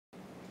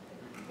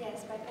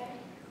Yes, right there.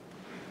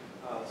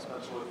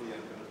 Spencer with the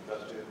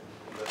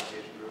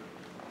investigation group.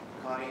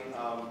 Connie,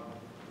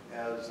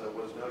 as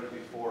was noted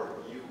before,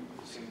 you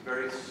seemed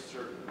very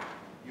certain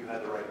you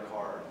had the right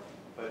card,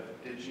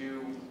 but did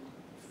you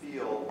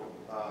feel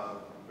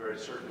very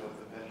certain with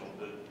the pendulum?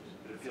 Did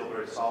it feel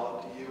very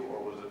solid to you, or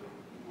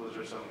was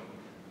there some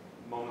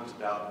moments of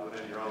doubt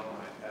within your own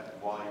mind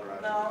while you were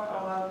actually?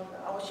 No,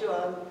 I was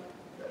sure.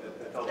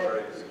 It felt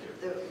very secure.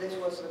 This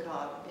was the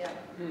card, yeah.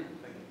 Thank you.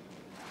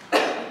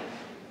 Okay.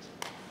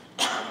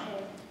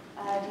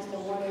 Just a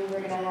warning, we're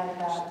going to have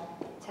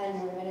about 10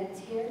 more minutes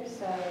here,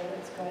 so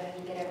let's go ahead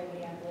and get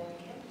everybody out there we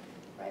can.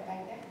 Right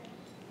back there.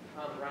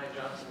 Ryan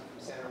Johnson from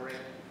Santa Maria.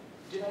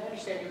 Did I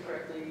understand you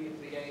correctly at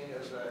the beginning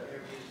of the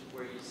interviews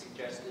where you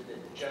suggested that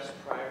just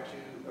prior to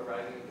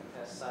arriving at the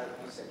test site,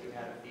 you said you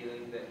had a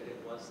feeling that it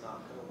was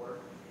not going to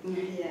work?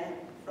 Yeah,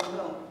 from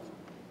home.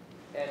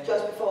 And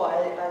Just before I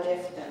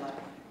left Denmark.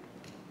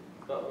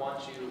 but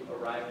once you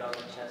arrived on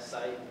the test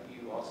site,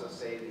 you also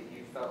say that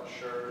you felt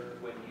sure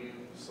when you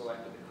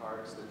selected the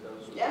cards that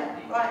those would be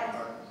the right.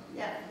 cards?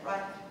 Yeah,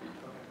 right.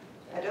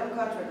 Okay. I don't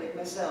contradict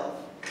myself.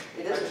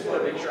 It is I just true.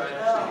 want to make sure I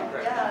understood you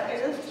correctly. Yeah,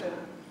 it is true.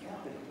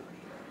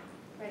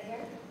 Right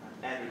here.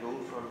 Andrew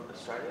Gould from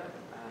Australia.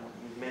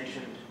 You've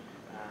mentioned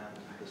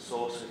the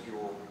source of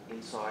your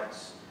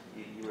insights.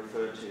 You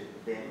referred to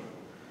them,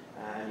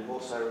 and you've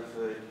also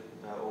referred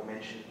or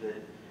mentioned that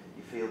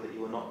you feel that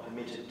you were not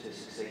permitted to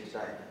succeed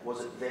today.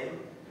 Was it them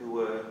who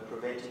were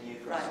preventing you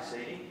from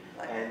succeeding?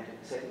 Right. And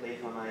secondly,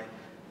 if I may,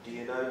 do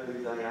you know who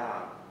they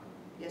are?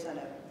 Yes, I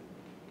know.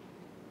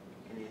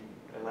 Can you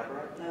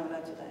elaborate? No,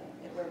 not today.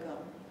 It will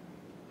come.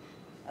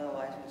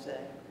 Otherwise, we say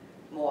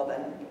more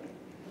than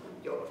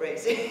you're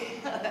crazy.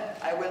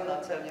 I will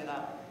not tell you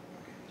now.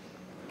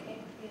 Okay.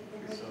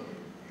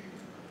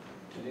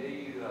 Today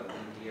you have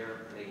been here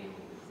playing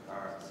with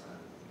cards and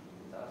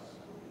with us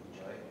and with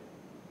Joy.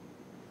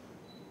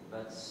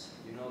 But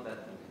you know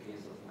that in the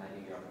case of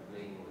Maddie, you are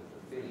playing with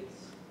the feelings.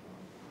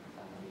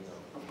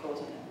 And Of course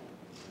I know.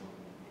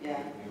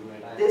 Yeah. you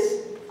realize This,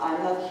 I'm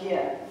not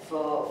here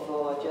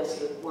for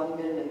just $1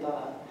 million.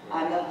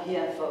 I'm not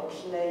here for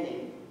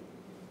playing.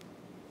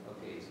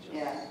 okay, it's just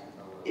Yeah.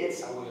 I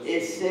will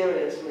It's see.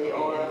 seriously Okay,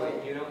 all of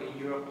anyway, it. you know in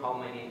Europe how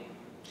many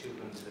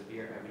children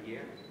disappear every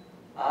year?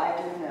 I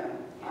do know.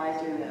 I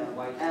do know.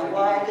 Why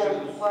And do you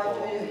choose why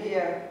for- do you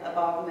hear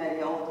about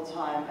Maddie all the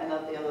time and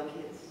not the other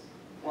kids?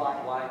 Why?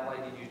 Why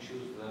did you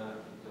choose the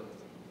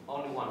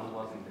only one who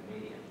was in the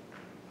media?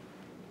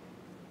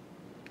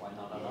 Why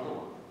not another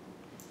one?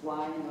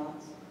 Why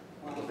not?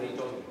 Why Because they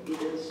told you.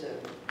 It is so.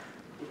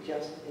 It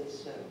just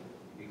is so.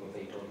 Because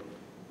they told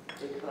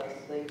you. Because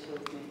they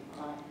told me.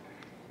 Right.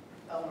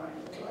 Oh,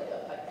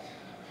 right.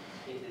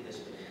 He did this.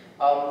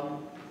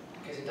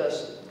 Because it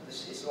does,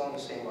 it's along the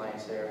same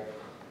lines there.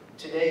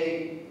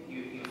 Today,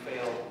 you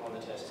failed on the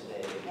test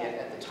today, yet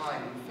at the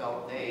time you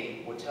felt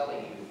they were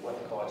telling you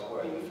what the cards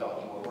were, you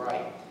felt you were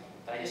right.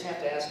 And I just have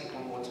to ask you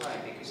one more time,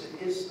 because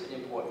it is an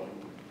important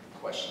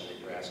question that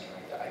you're asking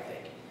right there, I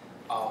think.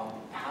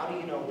 How do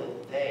you know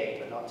that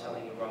they are not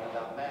telling you wrong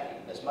about Maddie?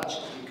 As much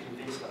as you're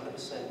convinced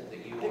 100%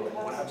 that you were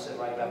 100%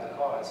 right about the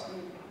cards,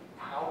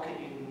 how can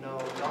you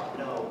not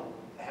know,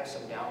 have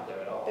some doubt there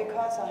at all?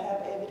 Because I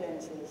have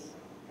evidences,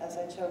 as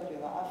I told you.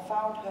 I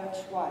found her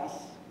twice.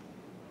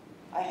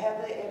 I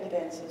have the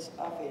evidences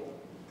of it.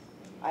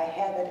 I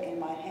have it in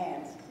my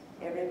hands.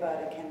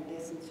 Everybody can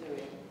listen to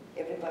it.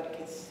 Everybody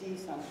can see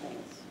some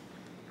things.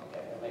 Okay,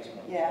 that makes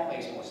more, Yeah.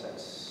 makes more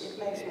sense. It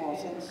makes more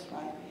sense,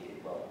 right?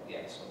 Well,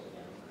 yeah, so,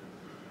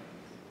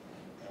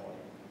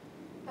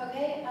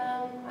 Okay,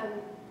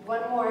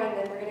 one more and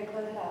then we're going to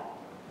close it out.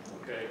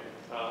 Okay,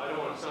 I don't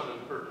want to sound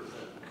impertinent,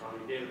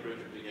 Connie. David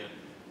Richards again.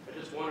 I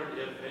just wondered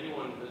if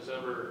anyone has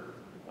ever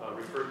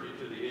referred you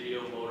to the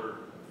ideomotor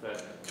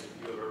effect. If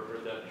you ever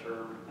heard that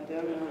term? I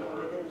don't know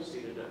what Ever it is.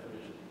 seen a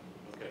definition?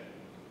 Okay.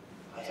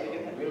 I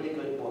have a really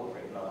good book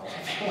written on it.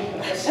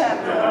 No,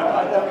 I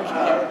don't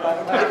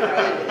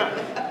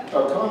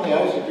know. Connie, I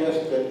suggest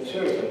that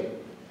seriously,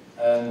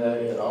 and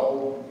in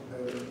all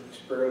the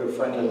spirit of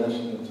friendliness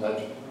and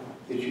such,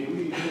 that you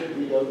really should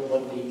read out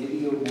what the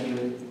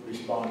ideomotor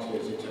response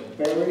is. It's a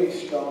very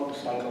strong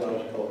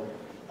psychological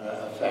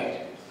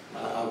effect,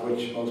 of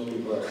which most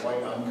people are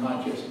quite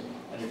unconscious.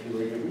 And if you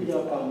were to read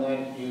up on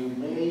that, you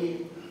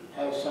may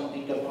have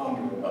something to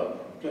ponder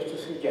about. Just a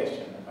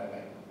suggestion, if I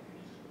may.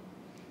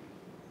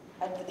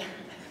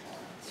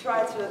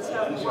 Try to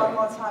tell me one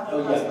more time. Oh,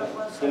 because yeah. that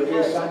was There so is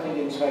good. something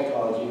in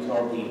psychology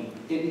called the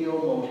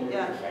ideomotor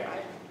effect.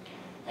 Right.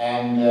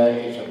 And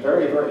it's a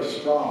very, very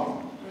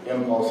strong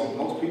impulse that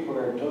most people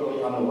are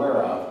totally unaware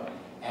of.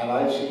 And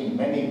I've seen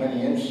many,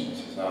 many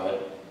instances of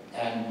it.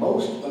 And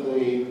most of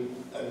the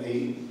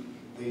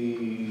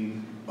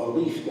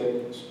belief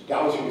that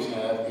dowsers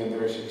have in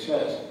their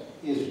success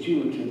is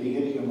due to the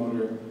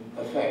ideomotor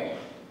effect.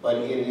 But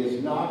it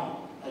is not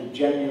a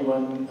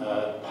genuine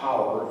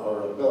power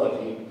or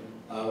ability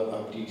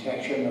of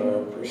detection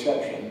or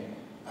perception.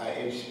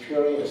 It's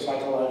purely a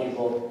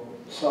psychological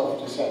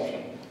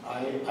self-deception.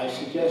 I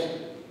suggest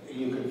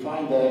You can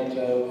find that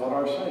on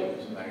our site,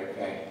 as a matter of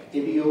fact.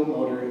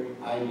 Ideomotor,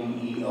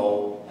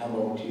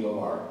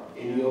 IDEOMOTOR,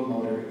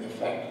 ideomotor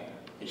effect.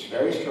 It's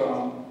very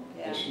strong.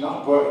 Yeah. It's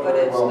not very, But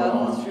very it's well not the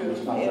known. truth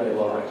It's not very every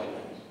well time.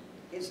 recognized.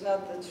 It's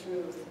not the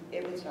truth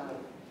every time.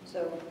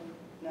 So,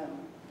 no.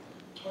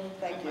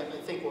 Thank you. I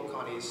think what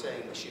Connie is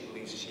saying is she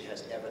believes she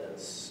has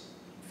evidence,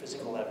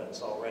 physical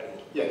evidence already.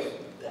 Yes.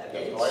 That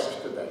Yes, it's, no, I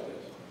understood that, yes.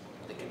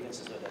 that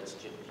convinces her that it's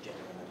genuine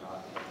and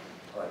not.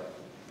 All right.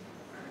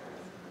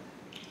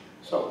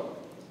 So,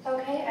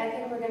 Okay, I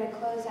think we're going to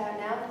close out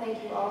now.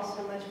 Thank you all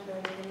so much for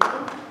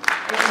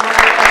attending.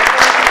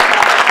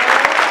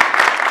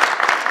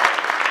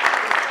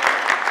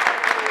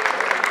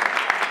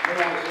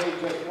 may I say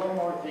just one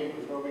more thing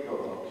before we go,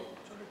 folks?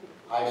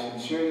 I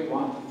sincerely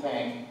want to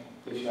thank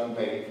this young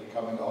lady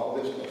for coming all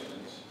this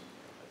distance.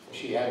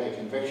 She had the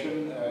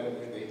conviction,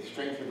 the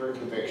strength of her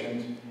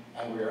convictions,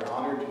 and we are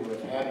honored to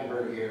have had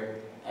her here.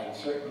 And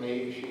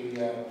certainly she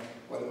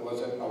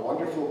was a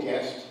wonderful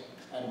guest,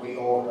 and we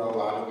owe her a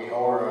lot, and we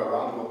owe her a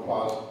round of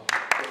applause.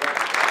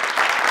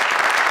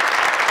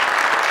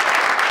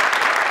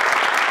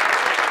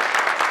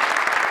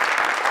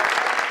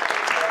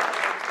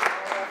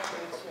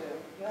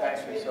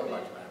 Thank you so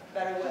much, ma'am.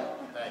 Very well.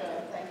 Thank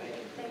you.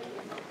 Thank you.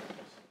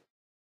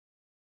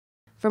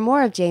 For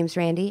more of James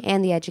Randi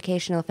and the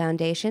Educational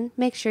Foundation,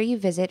 make sure you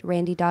visit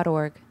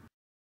randi.org.